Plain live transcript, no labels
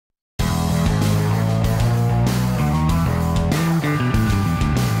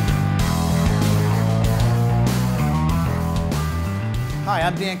Hi,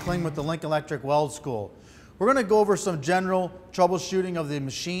 I'm Dan Kling with the Link Electric Weld School. We're going to go over some general troubleshooting of the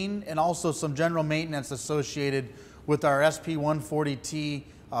machine and also some general maintenance associated with our SP-140T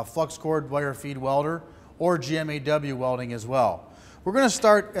flux cord wire feed welder or GMAW welding as well. We're going to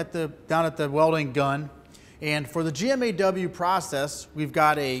start down at the welding gun, and for the GMAW process, we've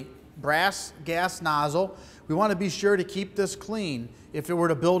got a brass gas nozzle. We want to be sure to keep this clean. If it were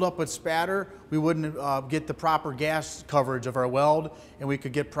to build up with spatter, we wouldn't get the proper gas coverage of our weld, and we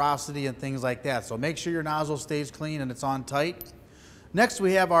could get porosity and things like that. So make sure your nozzle stays clean and it's on tight. Next,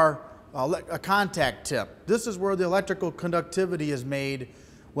 we have our a contact tip. This is where the electrical conductivity is made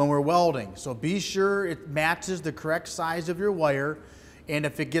when we're welding. So be sure it matches the correct size of your wire, and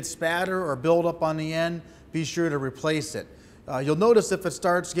if it gets spatter or build up on the end, be sure to replace it. You'll notice if it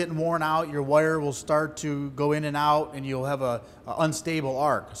starts getting worn out, your wire will start to go in and out and you'll have a unstable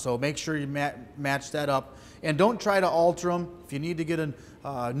arc. So make sure you match that up, and don't try to alter them. If you need to get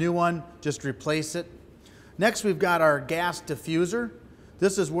a new one, just replace it. Next, we've got our gas diffuser.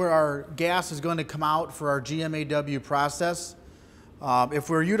 This is where our gas is going to come out for our GMAW process. If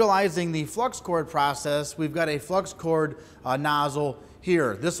we're utilizing the flux cord process, we've got a flux cord nozzle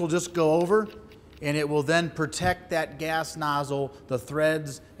here. This will just go over, and it will then protect that gas nozzle, the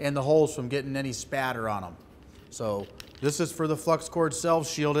threads, and the holes from getting any spatter on them. So this is for the flux cord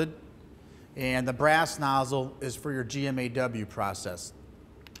self-shielded, and the brass nozzle is for your GMAW process.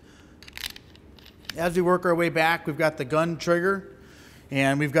 As we work our way back, we've got the gun trigger,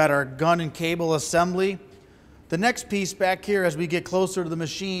 and we've got our gun and cable assembly. The next piece back here, as we get closer to the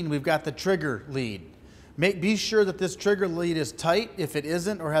machine, we've got the trigger lead. Be sure that this trigger lead is tight. If it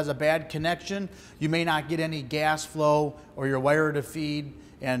isn't or has a bad connection, you may not get any gas flow or your wire to feed,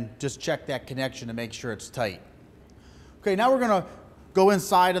 and just check that connection to make sure it's tight. Okay, now we're going to go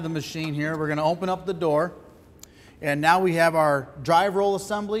inside of the machine here. We're going to open up the door, and now we have our drive roll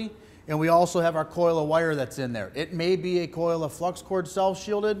assembly, and we also have our coil of wire that's in there. It may be a coil of flux cord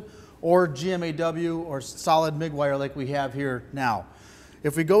self-shielded or GMAW or solid MIG wire like we have here now.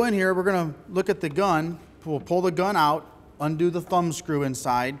 If we go in here, we're going to look at the gun. We'll pull the gun out, undo the thumb screw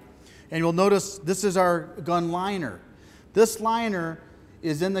inside, and you'll notice this is our gun liner. This liner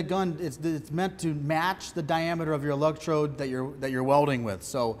is in the gun. It's meant to match the diameter of your electrode that you're welding with.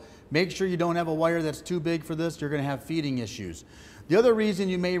 So make sure you don't have a wire that's too big for this. You're going to have feeding issues. The other reason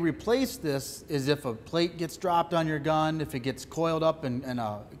you may replace this is if a plate gets dropped on your gun, if it gets coiled up and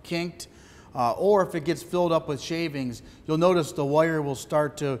kinked, or if it gets filled up with shavings. You'll notice the wire will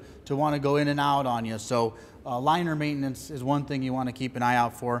start to want to go in and out on you. So liner maintenance is one thing you want to keep an eye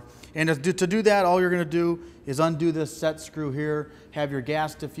out for. And to do that, all you're going to do is undo this set screw here, have your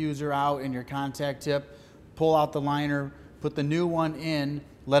gas diffuser out and your contact tip, pull out the liner, put the new one in,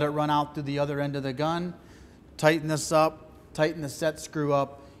 let it run out through the other end of the gun, tighten this up, tighten the set screw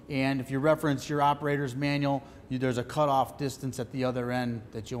up, and if you reference your operator's manual, there's a cutoff distance at the other end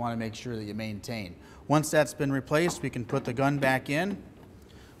that you want to make sure that you maintain. Once that's been replaced, we can put the gun back in.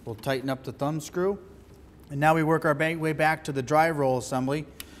 We'll tighten up the thumb screw. And now we work our way back to the drive roll assembly.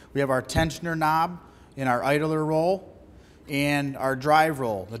 We have our tensioner knob and our idler roll and our drive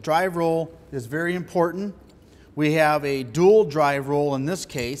roll. The drive roll is very important. We have a dual drive roll in this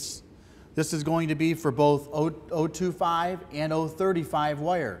case. This is going to be for both 025 and 035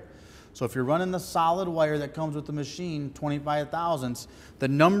 wire. So if you're running the solid wire that comes with the machine, 25 thousandths, the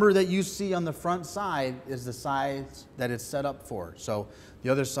number that you see on the front side is the size that it's set up for. So the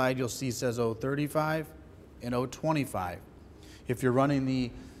other side you'll see says 035 and 025. If you're running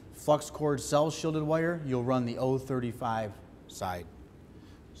the flux cord self-shielded wire, you'll run the 035 side.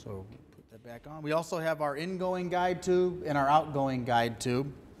 So put that back on. We also have our ingoing guide tube and our outgoing guide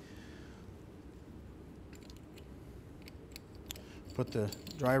tube. Put the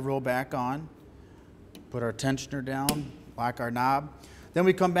drive roll back on, put our tensioner down, lock our knob. Then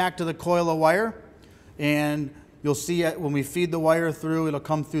we come back to the coil of wire, and you'll see it when we feed the wire through, it'll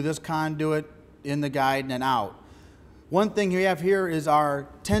come through this conduit, in the guide, and out. One thing we have here is our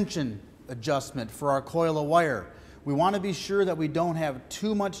tension adjustment for our coil of wire. We want to be sure that we don't have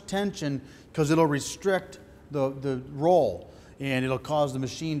too much tension because it'll restrict the roll and it'll cause the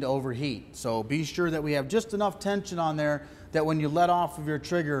machine to overheat. So be sure that we have just enough tension on there that when you let off of your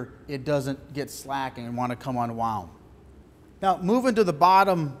trigger, it doesn't get slack and want to come unwound. Now, moving to the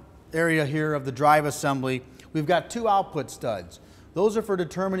bottom area here of the drive assembly, we've got two output studs. Those are for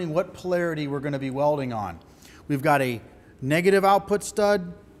determining what polarity we're going to be welding on. We've got a negative output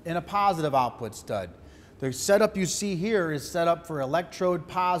stud and a positive output stud. The setup you see here is set up for electrode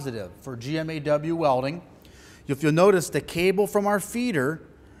positive for GMAW welding. If you'll notice, the cable from our feeder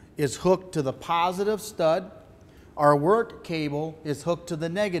is hooked to the positive stud, our work cable is hooked to the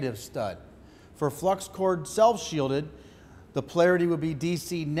negative stud. For flux cord self-shielded, the polarity would be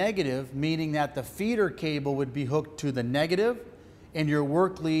DC negative, meaning that the feeder cable would be hooked to the negative and your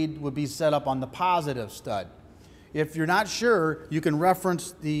work lead would be set up on the positive stud. If you're not sure, you can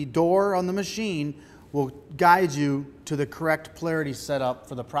reference the door on the machine will guide you to the correct polarity setup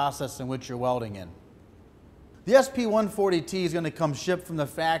for the process in which you're welding in. The SP-140T is going to come shipped from the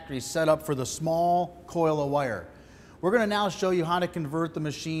factory set up for the small coil of wire. We're going to now show you how to convert the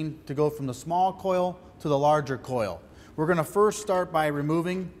machine to go from the small coil to the larger coil. We're going to first start by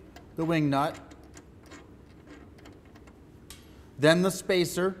removing the wing nut, then the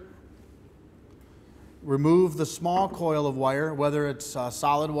spacer, remove the small coil of wire, whether it's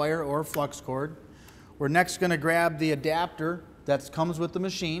solid wire or flux cord. We're next going to grab the adapter that comes with the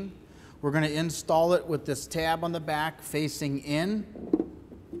machine. We're going to install it with this tab on the back facing in,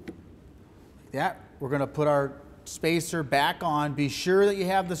 like that. We're going to put our spacer back on. Be sure that you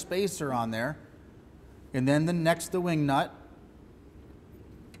have the spacer on there. And then the wing nut.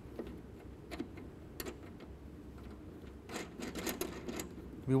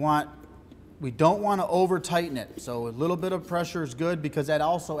 We don't want to over tighten it. So a little bit of pressure is good because that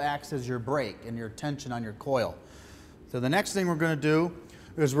also acts as your brake and your tension on your coil. So the next thing we're going to do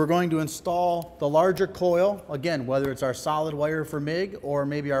is we're going to install the larger coil, again, whether it's our solid wire for MIG or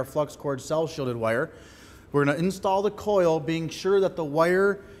maybe our flux cord self-shielded wire. We're going to install the coil, being sure that the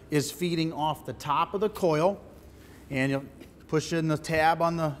wire is feeding off the top of the coil, and you'll push in the tab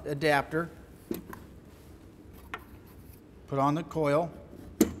on the adapter, put on the coil,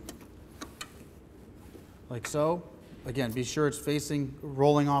 like so. Again, be sure it's facing,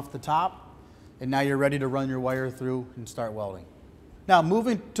 rolling off the top, and now you're ready to run your wire through and start welding. Now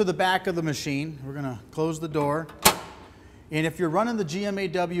moving to the back of the machine, we're going to close the door. And if you're running the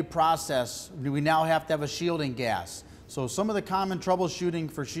GMAW process, we now have to have a shielding gas. So some of the common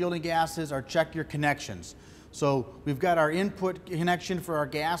troubleshooting for shielding gases are check your connections. So we've got our input connection for our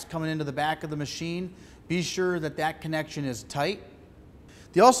gas coming into the back of the machine. Be sure that that connection is tight.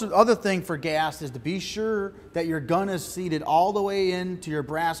 The other thing for gas is to be sure that your gun is seated all the way into your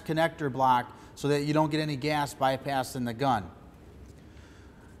brass connector block so that you don't get any gas bypassing the gun.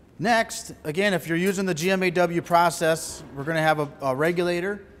 Next, again, if you're using the GMAW process, we're going to have a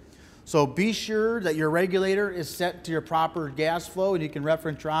regulator. So be sure that your regulator is set to your proper gas flow, and you can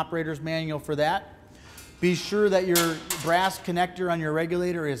reference your operator's manual for that. Be sure that your brass connector on your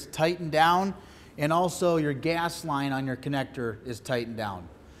regulator is tightened down, and also your gas line on your connector is tightened down.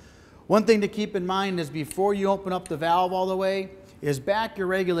 One thing to keep in mind is before you open up the valve all the way, is back your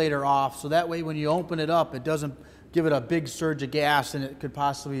regulator off so that way when you open it up, it doesn't give it a big surge of gas and it could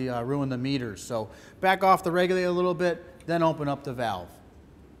possibly ruin the meters. So back off the regulator a little bit, then open up the valve.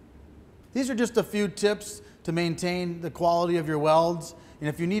 These are just a few tips to maintain the quality of your welds. And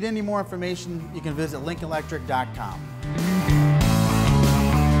if you need any more information, you can visit lincolnelectric.com.